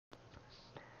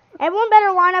Everyone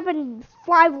better line up in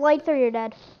 5 lights or you're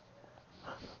dead.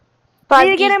 I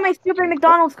need to get in my stupid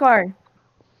McDonald's car.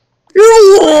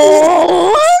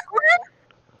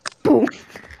 Boom.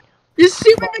 You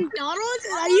stupid McDonald's?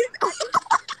 Are you?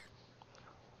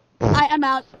 I'm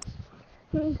out.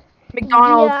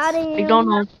 McDonald's. Got him.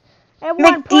 McDonald's.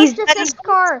 Everyone, push the 6th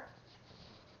car.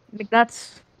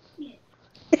 McNuts.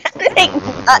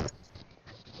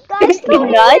 Guys, Cody, where's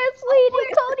leading?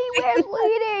 Cody, where's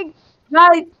leading?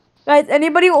 Guys,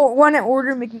 anybody want to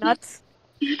order McNuts?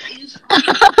 McNuggies?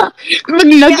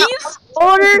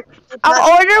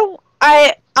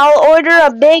 I'll order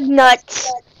a big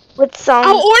nuts with some.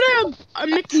 I'll order a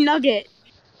McNugget.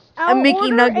 I'll Mickey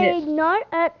order Nugget. a nut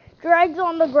at Drags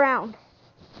on the ground.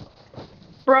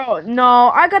 Bro,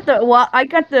 no, I got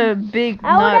the big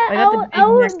nut. I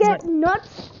would get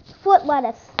nuts, foot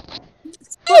lettuce.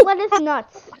 Foot lettuce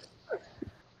nuts.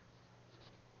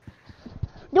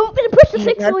 Don't be to push the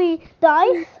 6 so we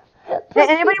die. Hey,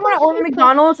 anybody want to order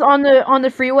McDonald's on the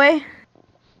freeway?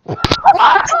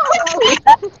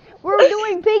 We're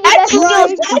doing piggyback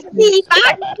rides.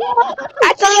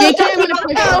 That's a little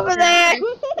suspect over there.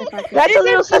 That's a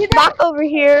little suspect over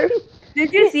here.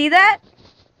 Did you see that?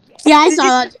 Yeah, I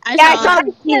saw it. I saw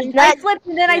it. I flipped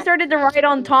and then I started to ride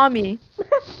on Tommy.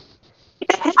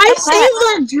 I saved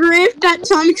the drift that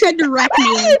Tommy tried to wreck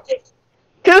me.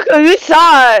 Cuckoo, you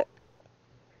saw it.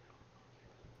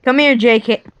 Come here,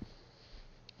 JK.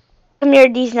 Come here,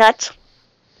 these nuts.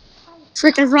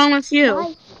 Frick is wrong with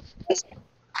you?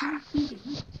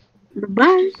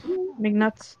 Bye.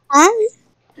 McNuts. Hi.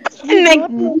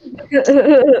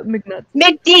 McNuts.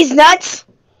 Make these nuts.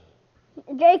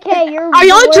 JK, you're. Are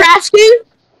y'all drafting?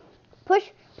 Push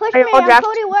me. Are you all I'm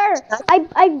drafting? Cody Ware. I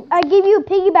give you a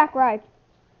piggyback ride.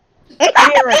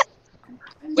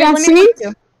 Yeah, see?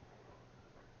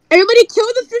 Everybody kill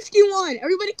the 51.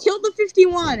 Everybody kill the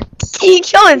 51. He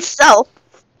killed himself.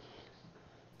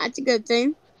 That's a good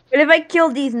thing. What if I kill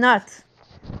these nuts?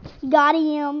 Got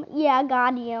him. Yeah,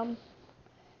 got him.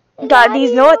 Got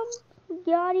these nuts.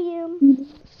 Got him.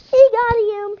 He got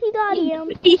him. He got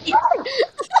him.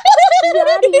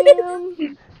 Got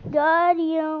him. Got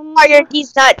him. Are your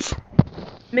these nuts?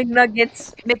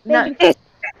 McNuggets. McNuts.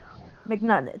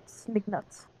 McNuggets.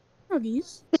 McNuts.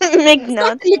 Nuggies.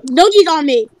 McNuts. Nuggies on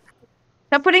me.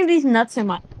 Stop putting these nuts in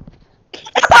my.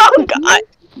 Oh God.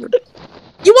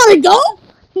 You want to go?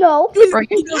 No.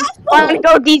 Want to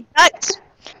go these nuts?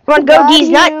 Want to go these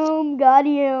nuts? Got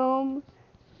him.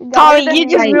 Tommy, you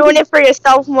just ruined it for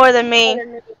yourself more than me.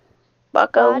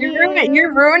 Bucko.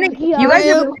 You're ruining. You guys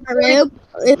are.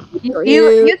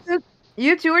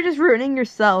 You two are just ruining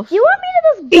yourself. You want me to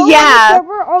just go on Yeah. the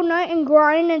server all night and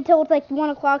grind until it's like 1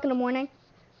 o'clock in the morning?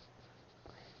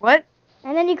 What?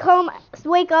 And then you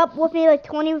wake up with me like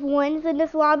 20 wins in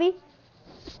this lobby?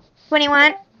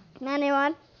 21.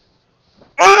 91.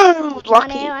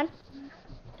 Lucky. 91.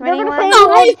 21. Never No,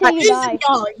 play until you die.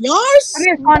 Yours? Come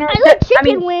here, Connor. I like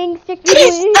chicken wings. Chicken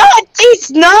These wings. nuts.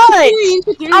 These nuts.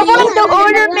 I want to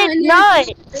order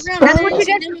McNuts. That's what you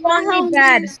get for calling me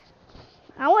bad.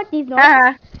 I want these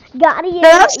nuts. Got him. No,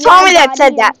 that's Tommy that got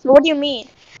said him. that. So what do you mean?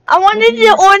 I wanted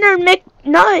to order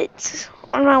McNuts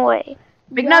on my way.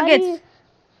 McNuggets.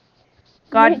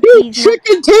 God, Big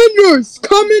chicken tenders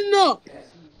coming up.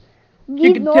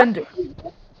 chicken tender.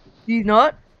 He's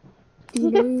not.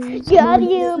 Got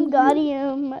him. Got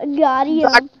him. Got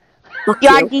him.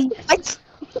 Got these nuts.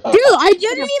 Dude, I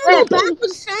didn't even go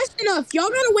backwards fast enough. Y'all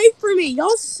gotta wait for me.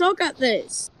 Y'all suck at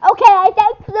this. Okay, I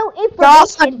thank you Y'all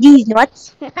suck these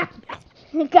nuts. Got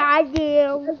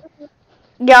him.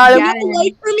 Got You him. gotta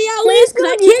wait for me at least, cause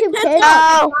I can't catch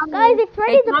up. Oh. Guys, it's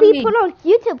ready to be put on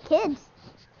YouTube Kids.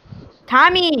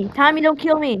 Tommy, don't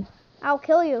kill me. I'll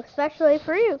kill you, especially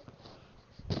for you.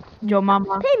 Yo,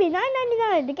 mama. Pay me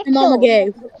 $9.99 to get My mama killed.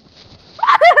 gay.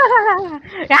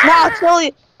 No, I'll kill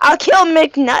you. I'll kill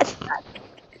McNuts.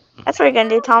 That's what you're gonna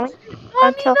do, Tommy.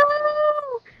 I'll kill.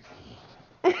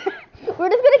 We're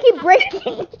just gonna keep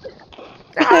breaking.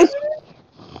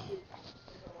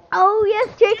 Oh yes,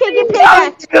 JK can pay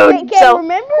that. JK,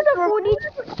 remember the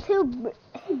 42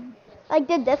 like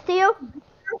did this to you?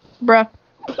 Bruh.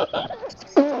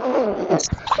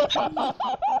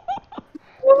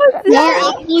 You're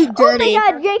absolutely Oh my dirty.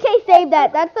 god, JK saved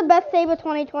that. That's the best save of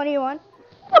 2021.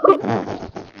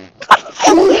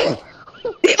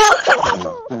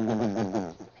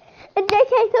 And JK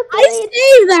took the I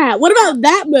saved that. What about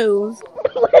that move?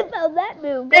 What about that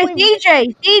move? Hey, Going-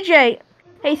 CJ.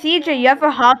 Hey, CJ, you have a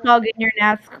hot dog in your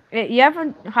You have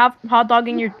a hot dog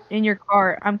in your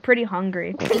car. I'm pretty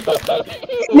hungry.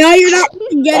 No, you're not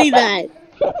getting that.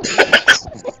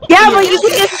 Yeah, but you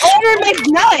can just order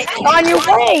McNutt on your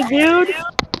way, dude.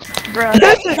 Bro, No,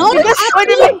 You just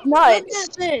order actually, McNutt. look at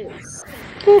this.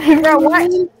 bro,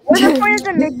 what? What's the point of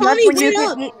the McNuts Tommy, when you wait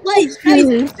can up. eat?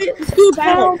 Let's do a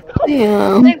battle.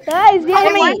 Like, Guys, yeah.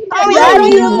 Tommy, why Yo, what are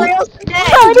wait you up. real today?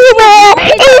 Cody Bear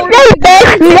is the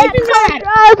best Tommy,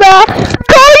 drama.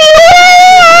 Cody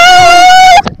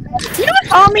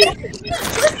Tommy,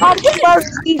 Tommy loves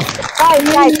these. Guys,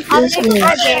 Tommy makes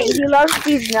my day. He loves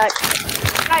these nuts.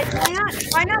 Guys,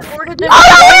 why not order them?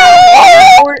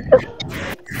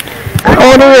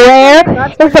 Cody Bear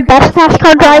is the best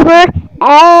NASCAR driver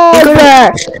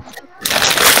ever.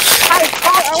 Guys,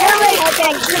 stop air raid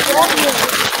thing.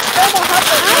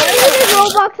 I'm using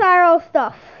Roblox Arrow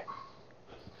stuff.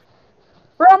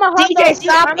 Bro, I'm a hot DJ, dog.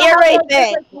 stop I'm a air hot raid dog just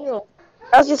thing. like you.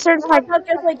 That was just I'm a certified hot dog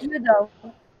just like you, though.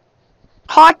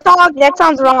 hot dog. That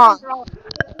sounds wrong.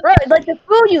 Bro, like the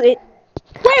food you eat.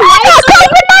 I got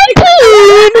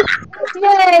COVID-19!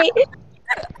 Yay!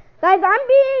 Guys, I'm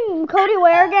being Cody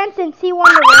Ware again since he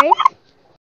won the race.